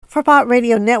For Bot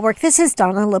Radio Network, this is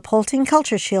Donna Lipolting,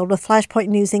 Culture Shield with Flashpoint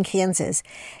News in Kansas.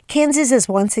 Kansas is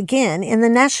once again in the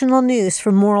national news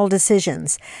for moral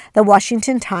decisions. The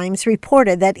Washington Times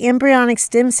reported that embryonic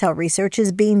stem cell research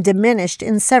is being diminished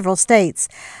in several states.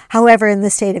 However, in the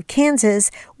state of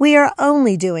Kansas, we are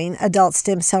only doing adult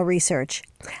stem cell research.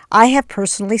 I have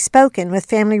personally spoken with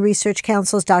Family Research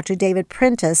Council's Dr. David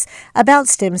Prentice about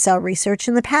stem cell research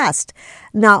in the past.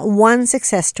 Not one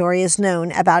success story is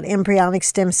known about embryonic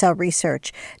stem cell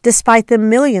research, despite the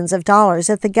millions of dollars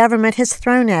that the government has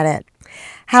thrown at it.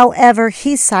 However,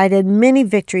 he cited many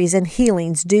victories and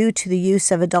healings due to the use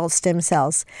of adult stem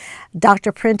cells.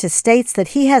 Dr. Prentice states that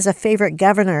he has a favorite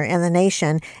governor in the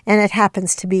nation, and it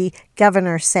happens to be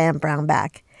Governor Sam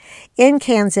Brownback. In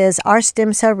Kansas, our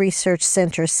Stem Cell Research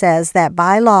Center says that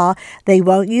by law, they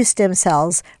won't use stem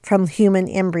cells from human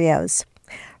embryos.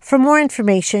 For more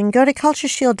information, go to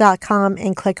cultureshield.com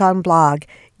and click on blog.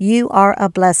 You are a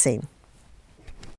blessing.